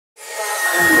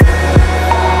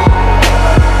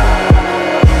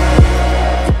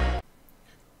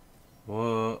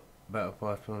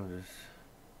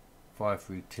5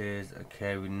 free tiers.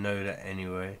 Okay, we know that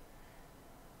anyway.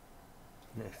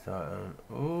 Next item.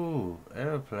 Ooh,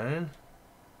 airplane.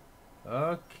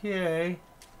 Okay.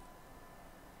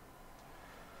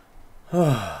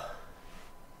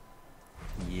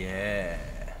 Yeah.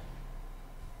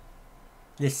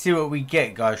 Let's see what we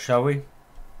get, guys, shall we?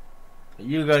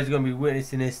 You guys are going to be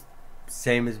witnessing this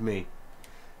same as me.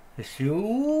 Let's see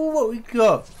what we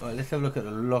got. Alright, let's have a look at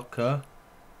the locker.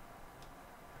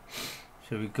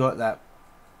 So we got that.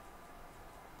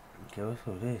 Okay, what's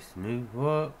all this? New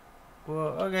what?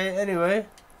 Well, okay, anyway.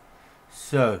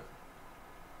 So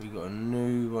we got a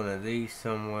new one of these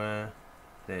somewhere.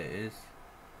 There it is.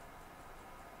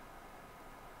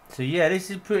 So yeah, this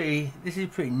is pretty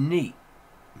neat.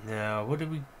 Now, what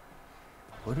did we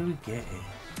get here?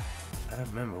 I don't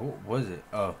remember. What was it?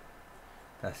 Oh,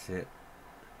 that's it.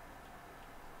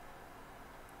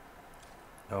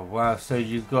 Oh wow, so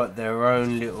you've got their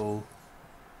own little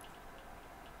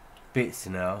bits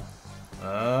now.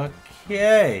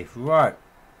 Okay, right.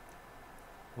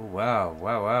 Oh wow,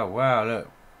 wow,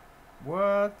 look.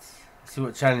 What? Let's see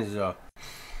what challenges are.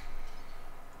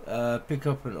 Pick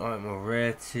up an item of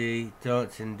rarity,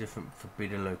 dance in different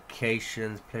forbidden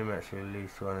locations, play match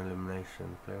release, one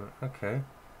elimination, play match. Okay.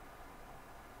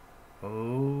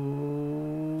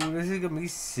 Oh, this is gonna be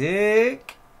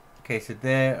sick. Okay, so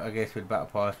there, I guess with battle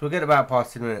pass. We'll get the battle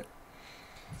pass in a minute.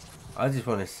 I just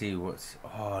want to see what's.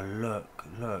 Oh,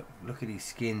 look at these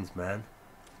skins, man.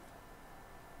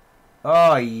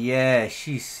 Oh yeah,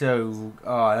 she's so.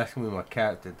 Oh, that's gonna be my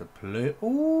character. The blue.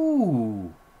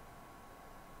 Ooh.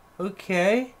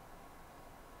 Okay.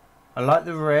 I like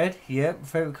the red. Yep,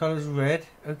 favorite color is red.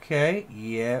 Okay.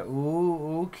 Yeah.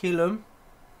 Ooh, kill him.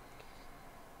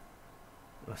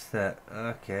 What's that?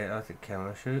 Okay, I'll take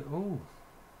camera shoot. Ooh.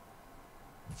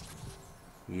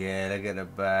 Yeah, look at the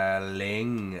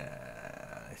baling.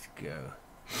 Let's go.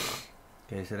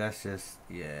 Okay, so that's just,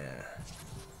 yeah.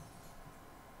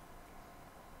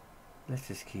 Let's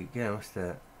just keep going. What's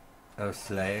that? Oh,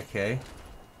 Slay, okay.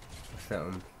 What's that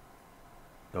one?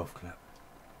 Golf clap.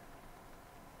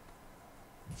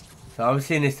 So I'm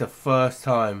seeing this the first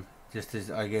time, just as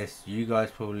I guess you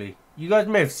guys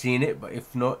may have seen it, but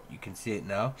if not, you can see it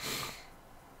now.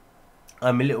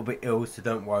 I'm a little bit ill, so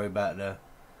don't worry about the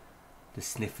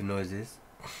sniffing noises.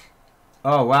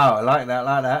 Oh wow, I like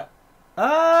that,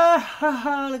 Ah,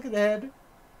 haha, look at the head.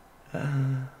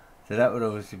 So that would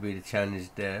obviously be the challenge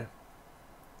there.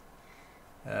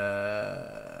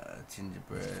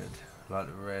 Gingerbread, I like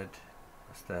the red.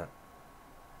 What's that?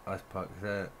 Ice Park, is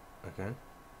that? Okay.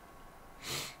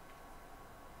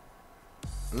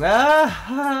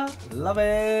 Ah, love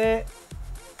it.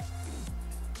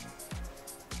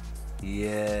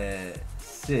 Yeah,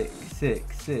 sick.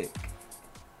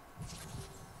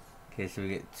 Okay, so we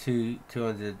get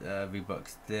 200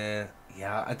 V-Bucks there.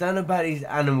 Yeah, I don't know about these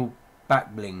animal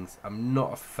back blings. I'm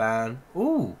not a fan.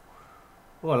 Ooh.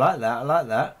 Oh, I like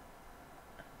that.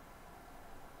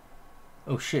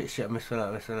 Oh shit, I missed one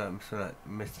out.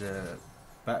 Missed the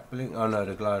back bling. Oh no,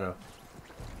 the glider.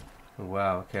 Oh,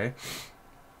 wow, okay.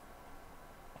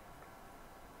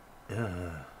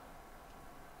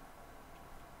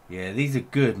 Yeah, these are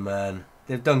good, man.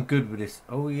 They've done good with this.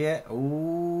 Oh yeah.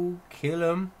 Oh, kill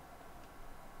him.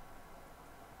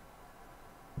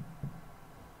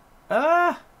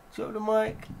 Ah, drop the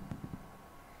mic.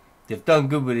 They've done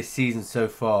good with this season so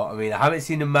far. I mean, I haven't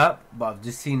seen the map, but I've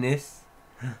just seen this.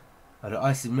 Oh, the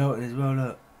ice is melting as well,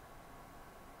 look.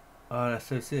 Oh, that's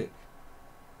so sick.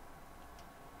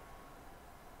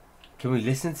 Can we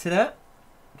listen to that?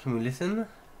 Can we listen?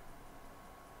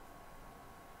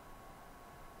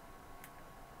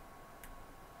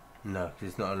 No, because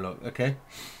it's not unlocked. Okay.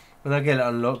 When I get it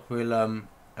unlocked, we'll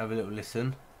have a little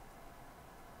listen.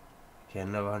 Okay,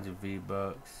 another 100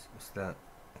 V-Bucks. What's that?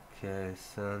 Okay,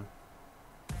 son.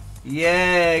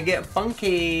 Yeah, get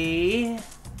funky.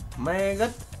 My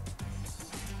God.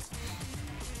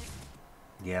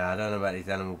 Yeah, I don't know about these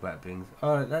animal back blings.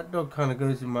 Oh, that dog kind of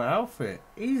goes with my outfit.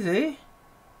 Easy.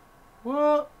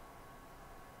 What?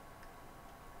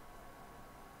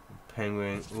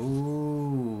 Penguin.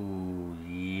 Ooh,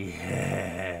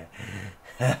 yeah.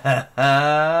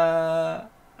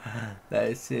 That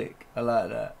is sick. I like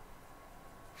that.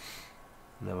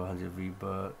 Another 100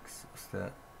 V-Bucks. What's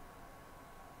that?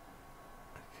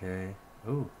 Okay.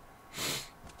 Ooh.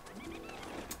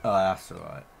 Oh, that's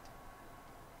alright.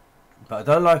 But I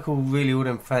don't like all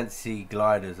them fancy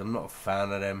gliders. I'm not a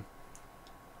fan of them.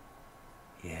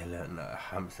 Yeah, look, no,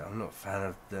 hamster. I'm not a fan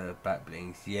of the back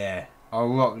blings. Yeah, I'll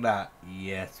rock that.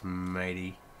 Yes,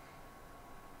 matey.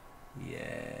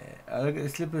 Yeah. Oh, look at the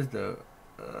slippers though.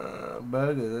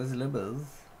 Burgers, those slippers.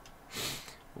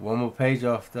 One more page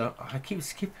after. I keep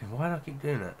skipping. Why do I keep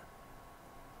doing that?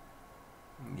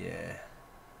 Yeah.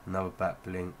 Another back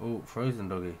bling. Oh, frozen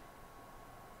doggy.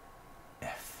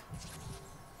 F.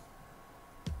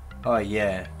 Oh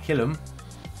yeah. Kill him.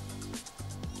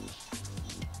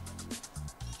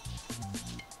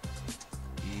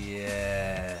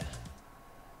 Yeah.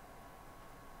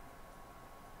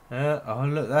 Oh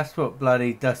look, that's what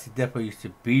bloody Dusty Depot used to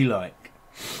be like.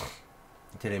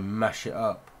 Until they mash it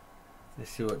up.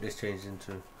 Let's see what this changes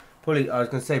into. Probably, I was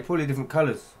going to say, probably different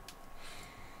colours.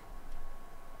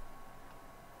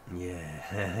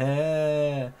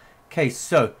 Yeah. Okay,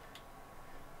 so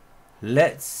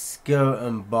let's go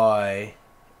and buy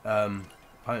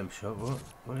item shop.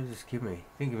 What does this give me?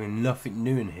 They give me nothing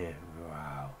new in here.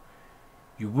 Wow.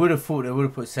 You would have thought they would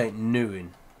have put something new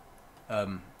in.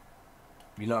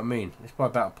 You know what I mean? Let's buy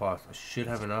battle pass. I should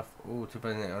have enough. Oh,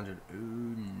 2,800. Oh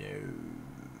no.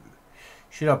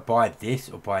 Should I buy this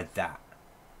or buy that?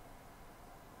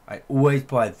 I always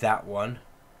buy that one.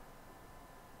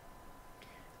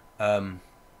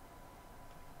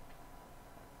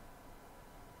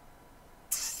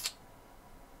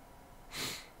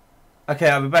 Okay,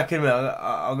 I'll be back in a minute.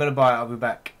 I'm gonna buy it. I'll be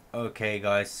back. Okay,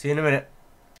 guys. See you in a minute.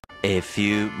 A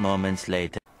few moments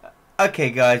later. Okay,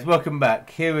 guys. Welcome back.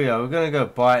 Here we are. We're gonna go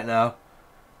buy it now.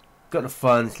 Got the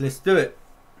funds. Let's do it.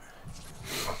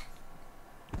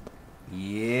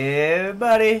 Yeah,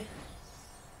 buddy.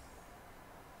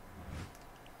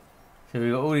 So we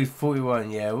got all these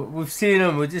 41. Yeah, we've seen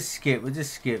them. We'll just skip. We'll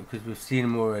just skip because we've seen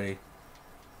them already.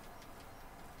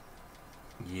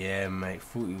 Yeah, mate.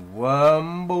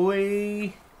 41,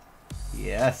 boy.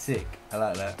 Yeah, sick. I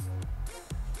like that.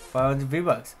 500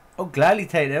 V-Bucks. I'll gladly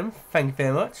take them. Thank you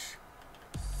very much.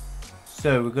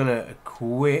 So we're gonna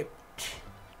equip.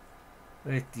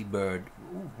 Where's the bird?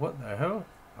 Ooh, what the hell?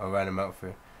 Oh, random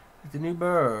outfit. It's a new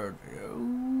bird.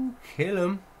 Ooh, kill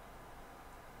him.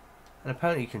 And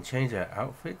apparently you can change our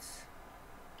outfits.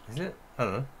 Is it? I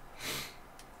don't know.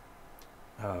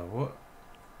 Oh, what?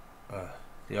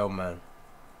 The old man.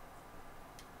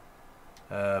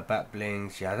 Bat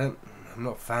blings. Yeah, I'm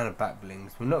not a fan of bat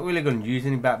blings. We're not really going to use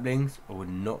any bat blings, or we're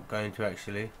not going to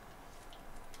actually.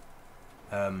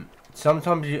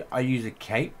 Sometimes I use a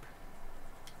cape,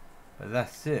 but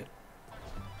that's it.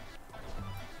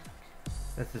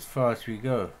 That's as far as we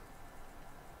go.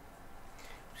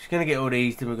 Just gonna get all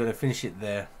these, then we're gonna finish it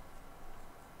there.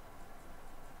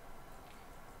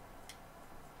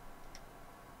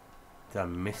 Did I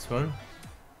miss one?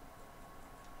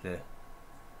 There.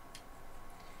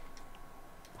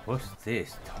 What's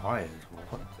this? Tires?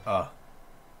 What? Oh.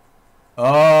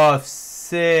 Oh,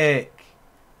 sick!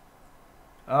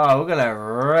 Oh, we're gonna have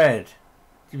red.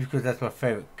 Just because that's my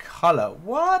favourite colour.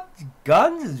 What?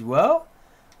 Guns as well?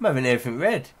 I'm having everything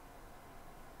red.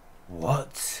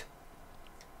 What?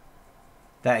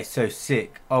 That is so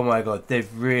sick. Oh my god,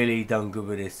 they've really done good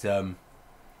with this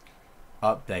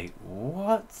update.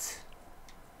 What?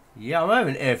 Yeah, I'm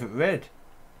having everything red.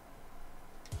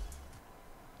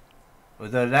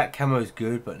 Although that camo is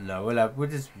good, but no, we'll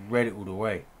just red it all the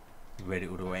way. Red it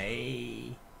all the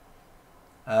way.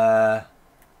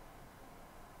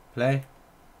 Play?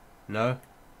 No?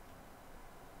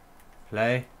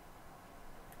 Play?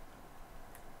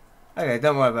 Okay,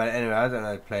 don't worry about it anyway. I don't know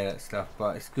how to play that stuff,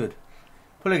 but it's good.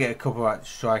 Probably get a copyright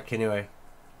strike anyway.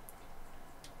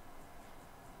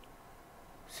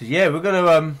 So yeah, we're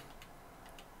gonna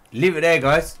leave it there,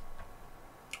 guys.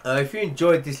 If you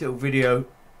enjoyed this little video,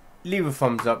 leave a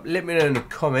thumbs up. Let me know in the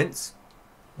comments.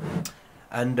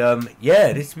 And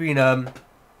yeah, this has been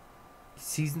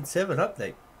season 7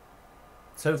 update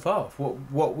so far.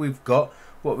 What we've got,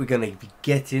 what we're gonna be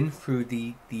getting through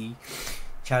the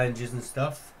challenges and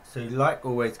stuff. So like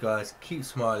always, guys, keep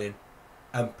smiling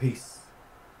and peace.